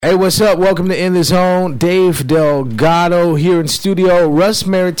Hey, what's up? Welcome to In the Zone. Dave Delgado here in studio. Russ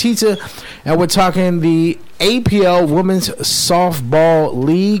Maritita, and we're talking the APL Women's Softball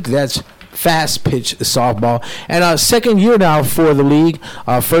League. That's fast pitch softball. And second year now for the league.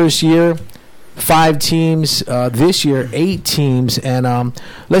 First year, 5 teams. This year, 8 teams. And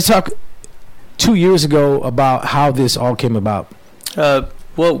let's talk 2 years ago about how this all came about.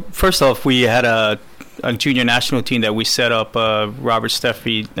 Well, first off, we had a junior national team that we set up. Robert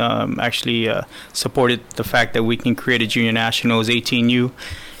Steffi actually supported the fact that we can create a junior nationals 18U,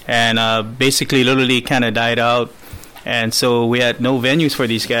 and basically Little League kind of died out, and so we had no venues for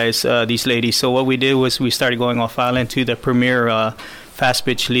these guys, these ladies. So what we did was we started going off island to the premier fast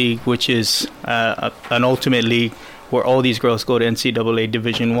pitch league, which is an ultimate league where all these girls go to NCAA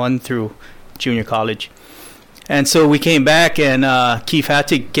Division I through junior college. And so we came back, and Keith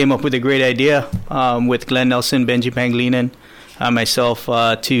Hattig came up with a great idea with Glenn Nelson, Benji Panglinen, myself,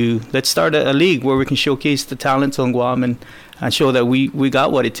 to let's start a league where we can showcase the talents on Guam and show that we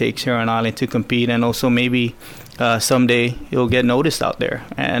got what it takes here on island to compete, and also maybe someday it'll get noticed out there.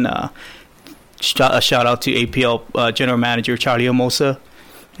 And a shout out to APL General Manager Charlie Amosa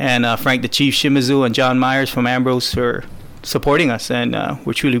and Frank the Chief Shimizu and John Myers from Ambrose for supporting us, and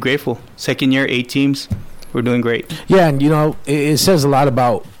we're truly grateful. Second year, 8 teams. We're doing great. Yeah, and, it says a lot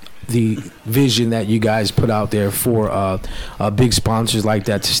about the vision that you guys put out there for big sponsors like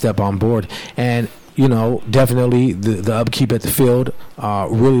that to step on board. And, definitely the upkeep at the field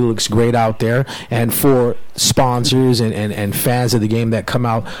really looks great out there. And for sponsors and fans of the game that come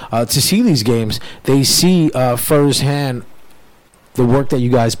out to see these games, they see firsthand the work that you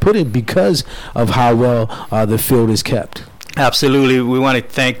guys put in because of how well the field is kept. Absolutely. We want to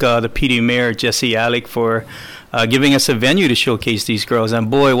thank the PD Mayor, Jesse Alec, for giving us a venue to showcase these girls. And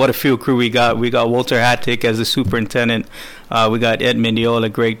boy, what a field crew we got. We got Walter Hattick as the superintendent. We got Ed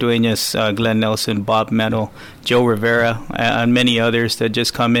Mendiola, Greg Duenas, Glenn Nelson, Bob Meadow, Joe Rivera, and many others that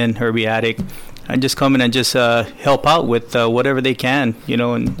just come in, Herbie Attic, and just come in and just help out with whatever they can,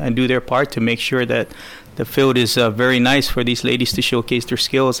 and do their part to make sure that the field is very nice for these ladies to showcase their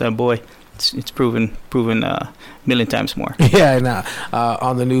skills. And boy, it's proven a million times more. Yeah, and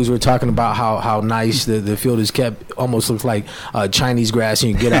on the news we're talking about how nice the field is kept. Almost looks like Chinese grass,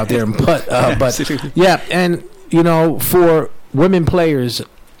 and you get out there and putt. But yeah, and for women players,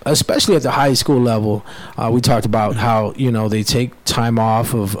 especially at the high school level, we talked about how they take time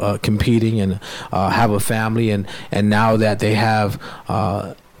off of competing and have a family, and now that they have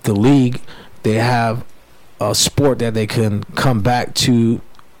the league, they have a sport that they can come back to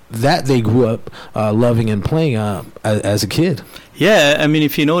that they grew up loving and playing as a kid. Yeah, I mean,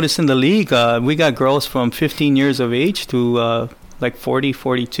 if you notice in the league, we got girls from 15 years of age to like 40,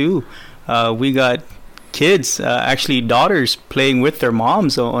 42. We got kids, actually daughters, playing with their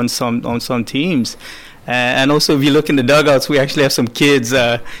moms on some teams. And also, if you look in the dugouts, we actually have some kids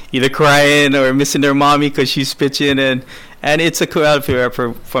either crying or missing their mommy because she's pitching, and it's a crowd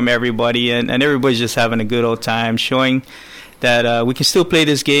from everybody, and everybody's just having a good old time, showing that we can still play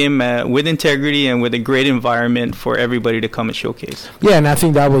this game with integrity and with a great environment for everybody to come and showcase. Yeah, and I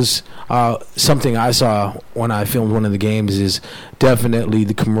think that was something I saw when I filmed one of the games, is definitely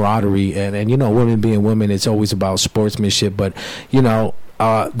the camaraderie. And women being women, it's always about sportsmanship. But,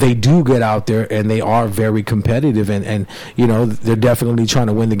 they do get out there and they are very competitive. And they're definitely trying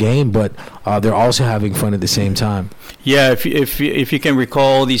to win the game, but they're also having fun at the same time. Yeah, if you can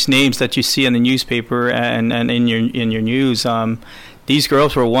recall these names that you see in the newspaper and in your news, these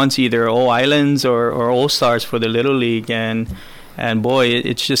girls were once either All Islands or All Stars for the Little League, and boy,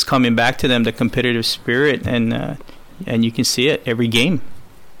 it's just coming back to them, the competitive spirit, and you can see it every game.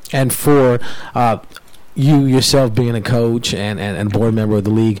 And for you yourself being a coach and board member of the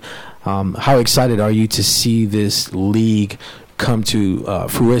league, how excited are you to see this league come to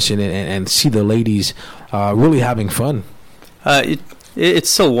fruition and see the ladies really having fun? It's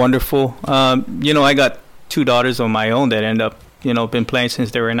so wonderful. I got 2 daughters of my own that end up, been playing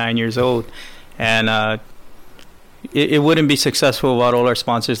since they were 9 years old. And it wouldn't be successful without all our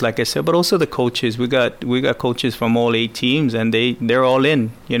sponsors, like I said, but also the coaches. We got coaches from all 8 teams, and they're all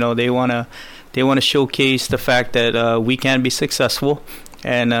in. They want to showcase the fact that we can be successful,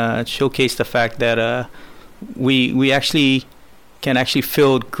 and showcase the fact that we actually can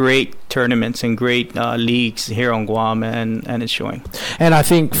field great tournaments and great leagues here on Guam, and it's showing. And I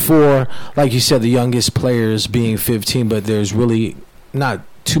think for, like you said, the youngest players being 15, but there's really not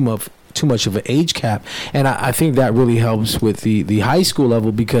too much of an age cap, and I think that really helps with the high school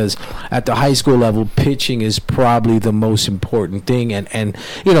level, because at the high school level, pitching is probably the most important thing, and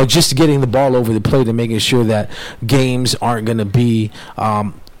just getting the ball over the plate and making sure that games aren't going to be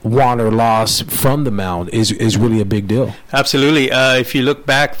won or lost from the mound is really a big deal. Absolutely. If you look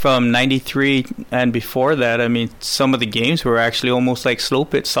back from '93 and before that, I mean, some of the games were actually almost like slow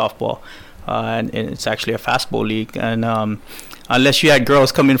pitch softball, and it's actually a fastball league. And unless you had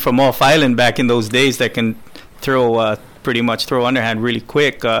girls coming from off island back in those days that can pretty much throw underhand really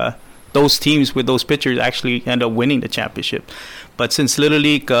quick, those teams with those pitchers actually end up winning the championship. But since Little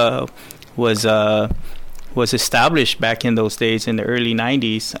League was established back in those days in the early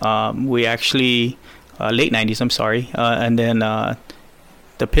 90s, we actually late 90s, I'm sorry, and then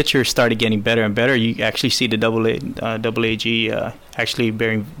the pitchers started getting better and better. You actually see the double AG actually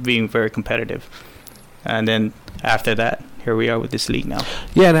being very competitive, and then after that, here we are with this league now.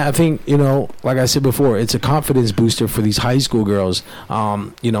 Yeah, and I think, like I said before, it's a confidence booster for these high school girls.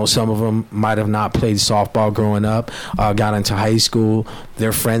 Some of them might have not played softball growing up, got into high school,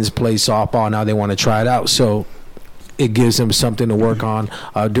 their friends play softball, now they want to try it out. So it gives them something to work on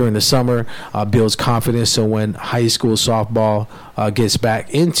during the summer, builds confidence, so when high school softball gets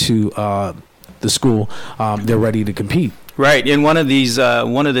back into the school, they're ready to compete. Right. In one of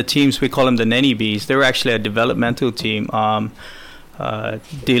the teams, we call them the Nenny Bees. They were actually a developmental team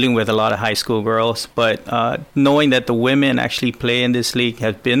dealing with a lot of high school girls. But knowing that the women actually play in this league,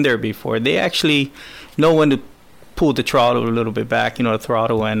 have been there before, they actually know when to pull the throttle a little bit back, the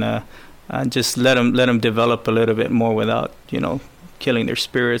throttle, and just let them develop a little bit more without, killing their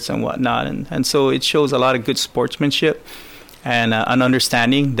spirits and whatnot. And so it shows a lot of good sportsmanship and an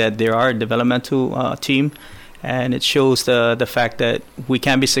understanding that they are a developmental team. And it shows the fact that we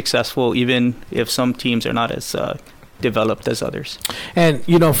can be successful even if some teams are not as developed as others. And,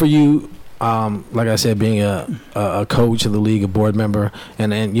 for you, like I said, being a coach of the league, a board member,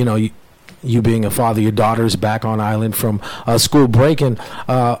 and you being a father, your daughter's back on island from school break. And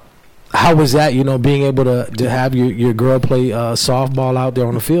how was that, being able to have your girl play softball out there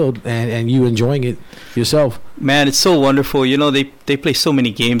on the field and you enjoying it yourself? Man, it's so wonderful. They play so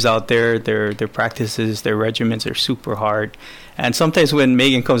many games out there. Their practices, their regimens are super hard. And sometimes when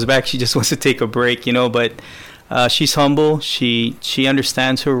Megan comes back, she just wants to take a break, but she's humble. She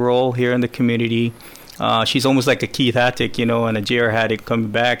understands her role here in the community. She's almost like a Keith Hattick, and a J.R. Hattick coming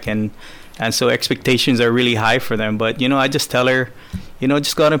back. And so expectations are really high for them. But, I just tell her,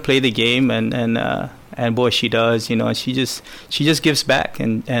 just go out and play the game. And boy, she does, and she just gives back.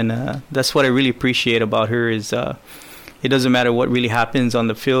 And that's what I really appreciate about her is it doesn't matter what really happens on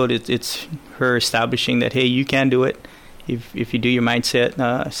the field. It's her establishing that, hey, you can do it. If you do your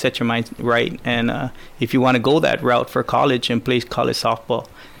mindset, set your mind right. And if you want to go that route for college and play college softball,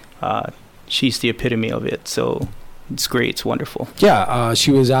 she's the epitome of it. So it's great. It's wonderful. Yeah,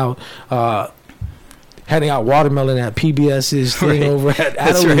 she was out handing out watermelon at PBS's thing right. over at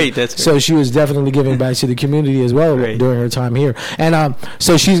That's Adelaide. right. So she was definitely giving back to the community as well right. during her time here. And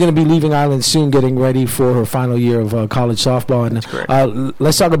so she's going to be leaving Island soon, getting ready for her final year of college softball. And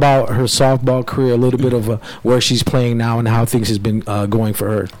let's talk about her softball career, a little bit of where she's playing now and how things has been going for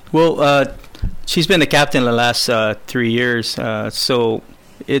her. Well, she's been the captain the last 3 years. So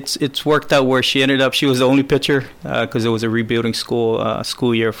it's worked out where she ended up. She was the only pitcher because it was a rebuilding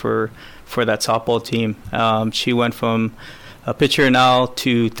school year for that softball team. She went from a pitcher now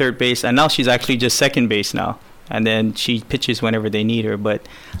to third base, and now she's actually just second base now. And then she pitches whenever they need her. But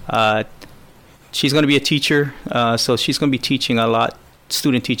she's going to be a teacher, so she's going to be teaching a lot,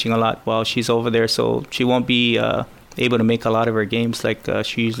 student teaching a lot while she's over there. So she won't be able to make a lot of her games like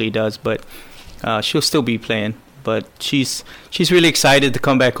she usually does, but she'll still be playing. But she's really excited to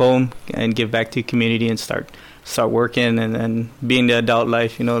come back home and give back to the community and start working and being the adult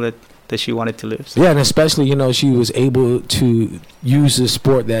life, that she wanted to live. So. Yeah, and especially, she was able to use the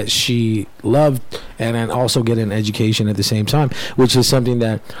sport that she loved and then also get an education at the same time, which is something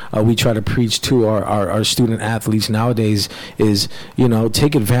that we try to preach to our student athletes nowadays is,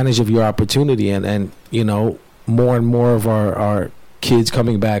 take advantage of your opportunity and more and more of our kids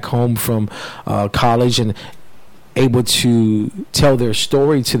coming back home from college and able to tell their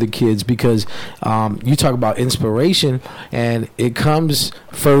story to the kids because you talk about inspiration and it comes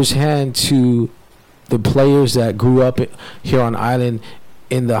firsthand to the players that grew up here on island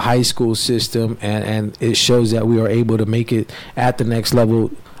in the high school system and it shows that we are able to make it at the next level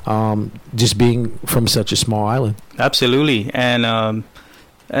just being from such a small island. Absolutely. And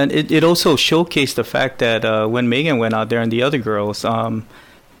it also showcased the fact that when Megan went out there and the other girls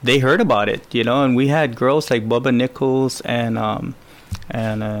they heard about it, and we had girls like Bubba Nichols and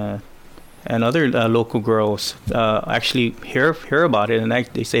other local girls actually hear about it, and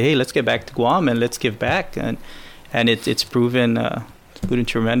they say, hey, let's get back to Guam and let's give back, and it's proven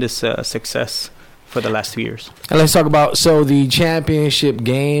tremendous success for the last 2 years. And let's talk about the championship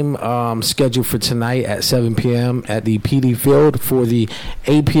game scheduled for tonight at 7 p.m. at the PD Field for the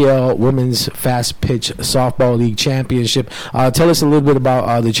APL Women's Fast Pitch Softball League Championship. Tell us a little bit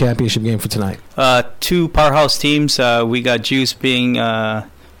about the championship game for tonight. Two powerhouse teams. We got Juice being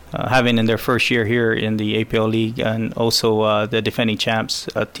having in their first year here in the APL League, and also the defending champs,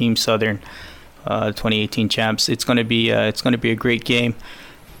 Team Southern, 2018 champs. It's going to be a great game.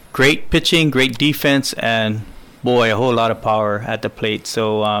 Great pitching, great defense, and boy, a whole lot of power at the plate.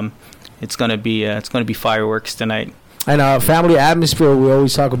 So it's going to be fireworks tonight. And family atmosphere, we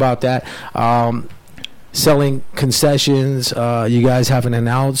always talk about that. Selling concessions, you guys have an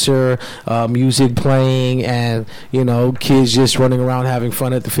announcer, music playing, and kids just running around having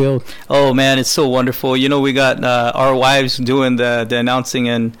fun at the field. Oh man, it's so wonderful. We got our wives doing the announcing,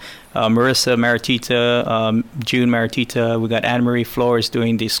 and Marissa Maritita, June Maritita. We got Anne Marie Flores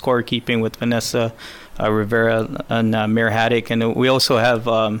doing the scorekeeping with Vanessa Rivera and Mayor Haddock, and we also have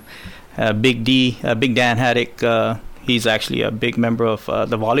Big Dan Haddock. He's actually a big member of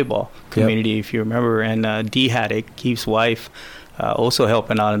the volleyball community, if you remember, and D Haddock, Keith's wife, also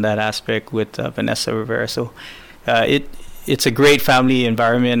helping out in that aspect with Vanessa Rivera. So it's a great family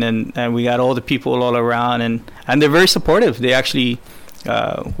environment, and we got all the people all around, and they're very supportive. They actually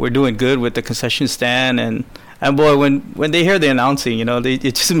we're doing good with the concession stand, and boy, when they hear the announcing,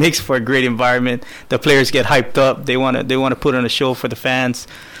 it just makes for a great environment. The players get hyped up. They want to put on a show for the fans.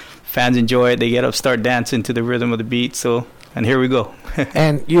 Fans enjoy it. They get up, start dancing to the rhythm of the beat. So, and here we go.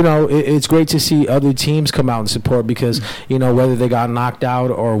 And it's great to see other teams come out and support, because whether they got knocked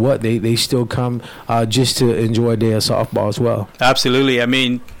out or what, they still come just to enjoy a day of softball as well. Absolutely. I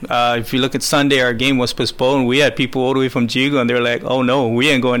mean, if you look at Sunday, our game was postponed. We had people all the way from Jigo, and they're like, "Oh no, we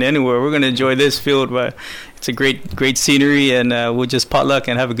ain't going anywhere. We're going to enjoy this field." But it's a great scenery, and we'll just potluck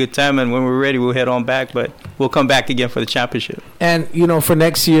and have a good time. And when we're ready, we'll head on back. But we'll come back again for the championship. And for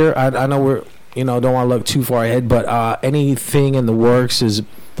next year, I know we're don't want to look too far ahead, but anything in the works as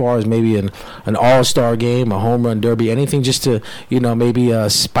far as maybe an all-star game, a home run derby, anything just to maybe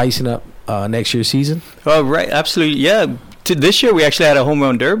spicing up next year's season? Oh, right, absolutely, yeah. This year we actually had a home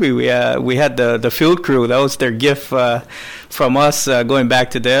run derby. We had the field crew. That was their gift from us, going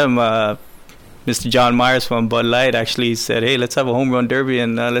back to them. Mr. John Myers from Bud Light actually said, "Hey, let's have a home run derby,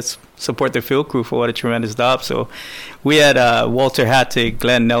 and let's support the field crew for what a tremendous job." So we had Walter Hattig,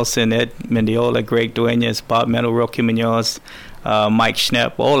 Glenn Nelson, Ed Mendiola, Greg Duenas, Bob Meadow, Rocky Munoz, Mike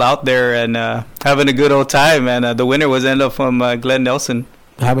Schnepp, all out there and having a good old time. And the winner was ended up from Glenn Nelson.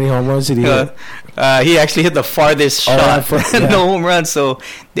 How many home runs did he hit? He actually hit the farthest shot. No home run, so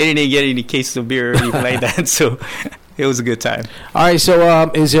they didn't even get any cases of beer or anything like that. So it was a good time. All right, so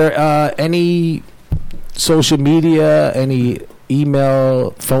is there any social media, any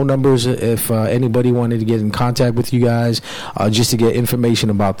email, phone numbers, if anybody wanted to get in contact with you guys just to get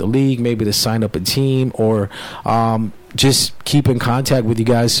information about the league, maybe to sign up a team, or just keep in contact with you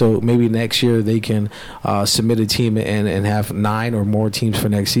guys so maybe next year they can submit a team and have 9 or more teams for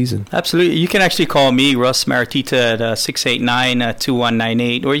next season? Absolutely. You can actually call me, Russ Maritita, at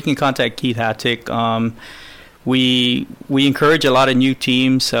 689-2198, or you can contact Keith Hattick. We encourage a lot of new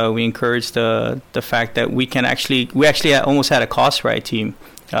teams. We encourage the fact that we actually almost had a cost right team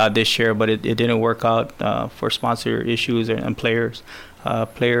this year, but it didn't work out for sponsor issues and player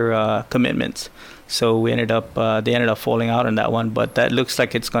commitments. So they ended up falling out on that one. But that looks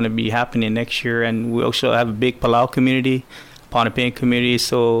like it's going to be happening next year. And we also have a big Palau community, Pohnpeian community.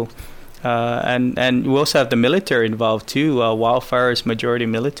 So and we also have the military involved too. Wildfire is majority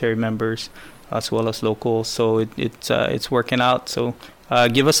military members, as well as locals. So it's working out. So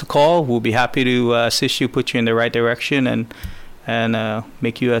give us a call. We'll be happy to assist you, put you in the right direction, and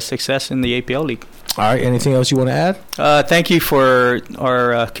make you a success in the APL League. All right. Anything else you want to add? Thank you for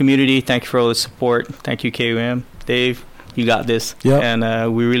our community. Thank you for all the support. Thank you, KUM. Dave, you got this. Yep.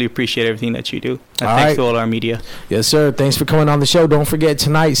 And we really appreciate everything that you do. And all thanks right. to all our media. Yes, sir. Thanks for coming on the show. Don't forget,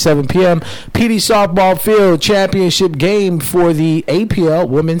 tonight, 7 p.m., PD Softball Field Championship game for the APL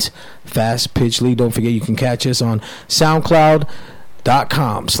Women's Fast Pitch League. Don't forget, you can catch us on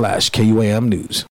SoundCloud.com/KUAM News.